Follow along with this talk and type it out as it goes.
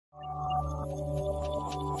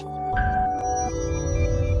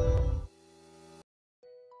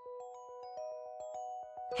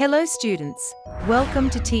Hello students, welcome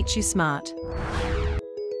to Teachusmart.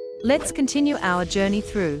 Let's continue our journey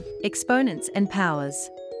through exponents and powers.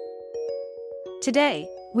 Today,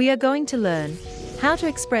 we are going to learn how to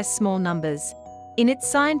express small numbers in its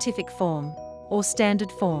scientific form or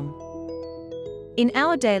standard form. In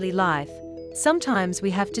our daily life, sometimes we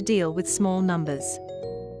have to deal with small numbers.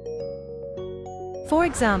 For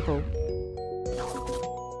example,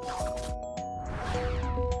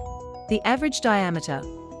 the average diameter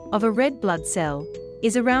of a red blood cell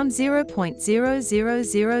is around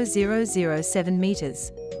 0.000007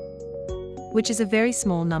 meters, which is a very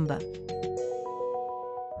small number.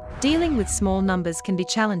 Dealing with small numbers can be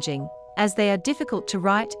challenging, as they are difficult to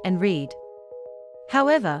write and read.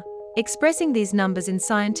 However, expressing these numbers in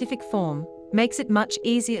scientific form makes it much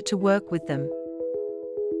easier to work with them.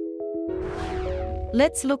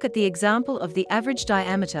 Let's look at the example of the average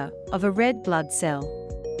diameter of a red blood cell.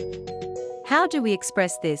 How do we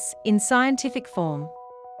express this in scientific form?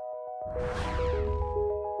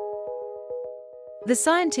 The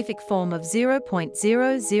scientific form of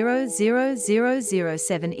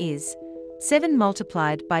 0.000007 is 7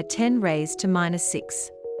 multiplied by 10 raised to minus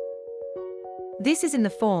 6. This is in the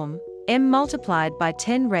form m multiplied by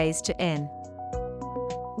 10 raised to n,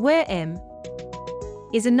 where m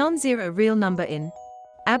is a non-zero real number in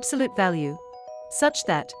absolute value, such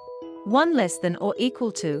that 1 less than or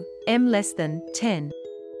equal to m less than 10.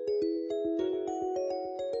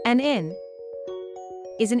 And n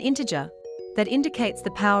is an integer that indicates the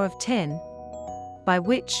power of 10, by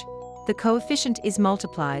which the coefficient is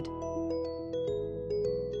multiplied.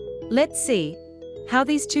 Let's see how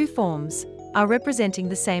these two forms are representing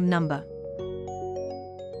the same number.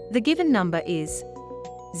 The given number is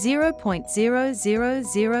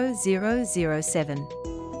 0.000007.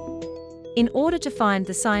 In order to find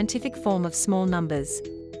the scientific form of small numbers,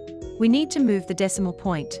 we need to move the decimal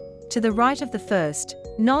point to the right of the first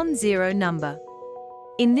non-zero number.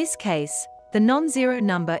 In this case, the non-zero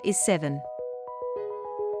number is 7.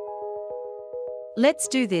 Let's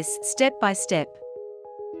do this step by step.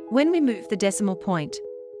 When we move the decimal point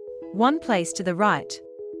one place to the right,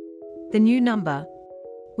 the new number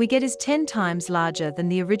we get is 10 times larger than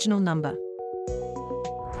the original number.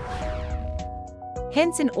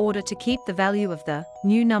 Hence, in order to keep the value of the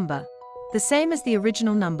new number the same as the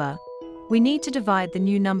original number, we need to divide the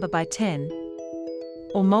new number by 10,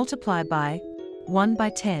 or multiply by 1 by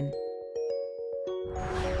 10.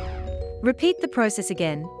 Repeat the process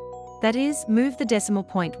again, that is, move the decimal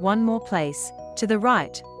point one more place to the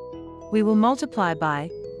right. We will multiply by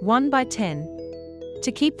 1 by 10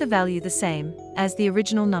 to keep the value the same as the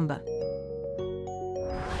original number.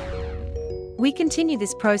 We continue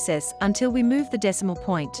this process until we move the decimal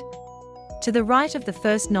point to the right of the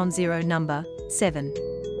first non-zero number, 7.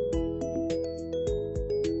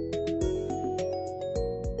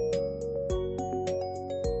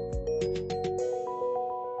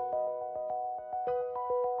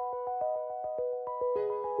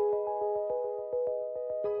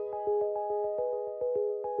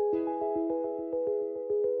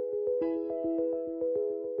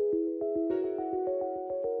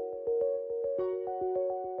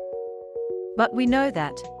 But we know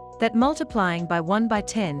that multiplying by 1 by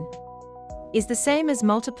 10 is the same as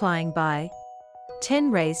multiplying by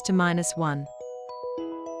 10 raised to minus 1.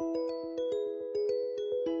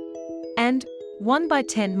 And 1 by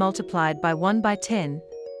 10 multiplied by 1 by 10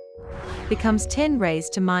 becomes 10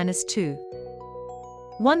 raised to minus 2.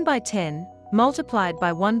 1 by 10 multiplied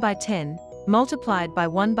by 1 by 10 multiplied by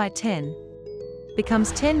 1 by 10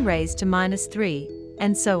 becomes 10 raised to minus 3,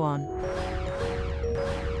 and so on.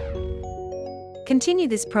 Continue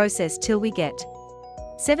this process till we get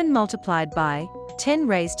 7 multiplied by 10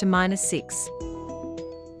 raised to minus 6,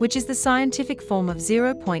 which is the scientific form of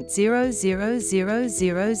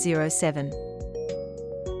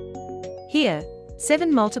 0.000007. Here,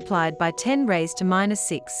 7 multiplied by 10 raised to minus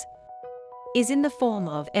 6 is in the form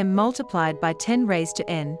of m multiplied by 10 raised to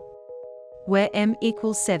n, where m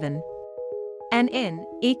equals 7 and n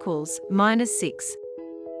equals minus 6.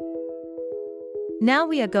 Now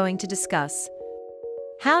we are going to discuss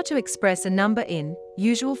how to express a number in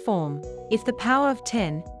usual form if the power of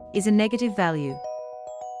 10 is a negative value.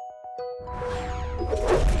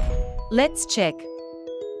 Let's check.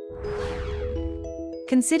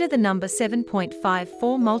 Consider the number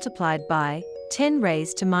 7.54 multiplied by 10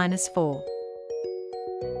 raised to minus 4.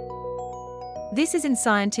 This is in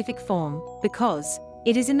scientific form because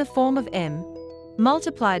it is in the form of m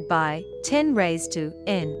multiplied by 10 raised to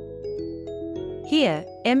n. Here,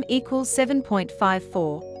 m equals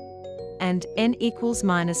 7.54 and n equals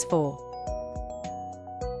minus 4.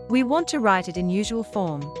 We want to write it in usual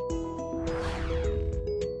form.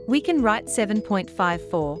 We can write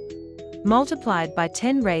 7.54 multiplied by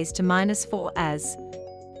 10 raised to minus 4 as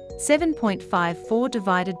 7.54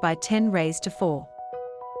 divided by 10 raised to 4.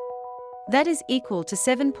 That is equal to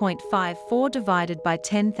 7.54 divided by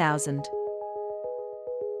 10,000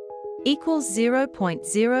 equals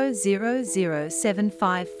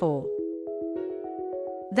 0.000754.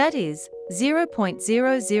 That is,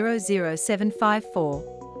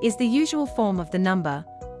 0.000754 is the usual form of the number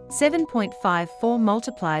 7.54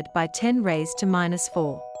 multiplied by 10 raised to minus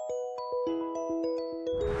 4.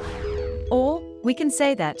 Or, we can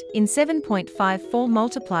say that, in 7.54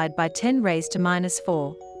 multiplied by 10 raised to minus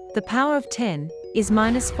 4, the power of 10 is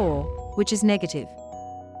minus 4, which is negative.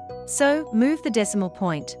 So, move the decimal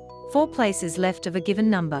point 4 places left of a given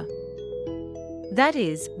number. That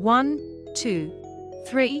is, 1, 2,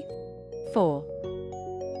 3, 4.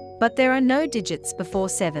 But there are no digits before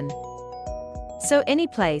 7. So any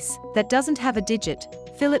place that doesn't have a digit,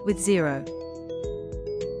 fill it with 0.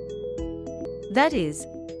 That is,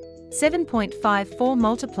 7.54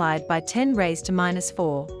 multiplied by 10 raised to minus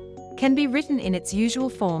 4 can be written in its usual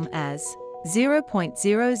form as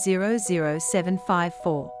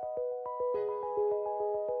 0.000754.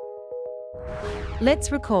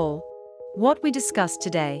 Let's recall what we discussed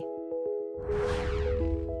today.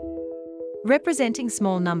 Representing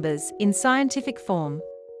small numbers in scientific form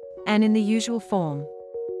and in the usual form.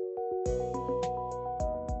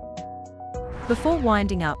 Before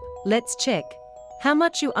winding up, let's check how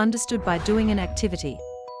much you understood by doing an activity.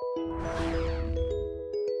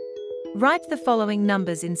 Write the following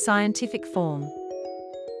numbers in scientific form.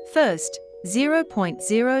 First,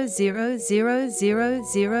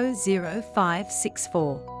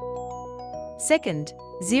 0.00000564. Second,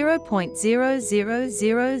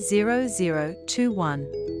 0.000021.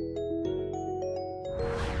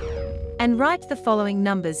 And write the following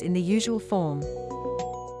numbers in the usual form.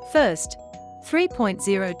 First,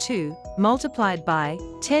 3.02 multiplied by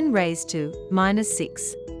 10 raised to minus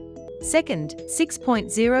 6. Second,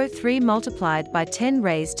 6.03 multiplied by 10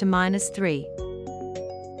 raised to minus 3.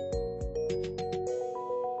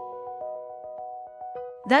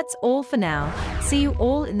 That's all for now. See you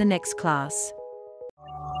all in the next class.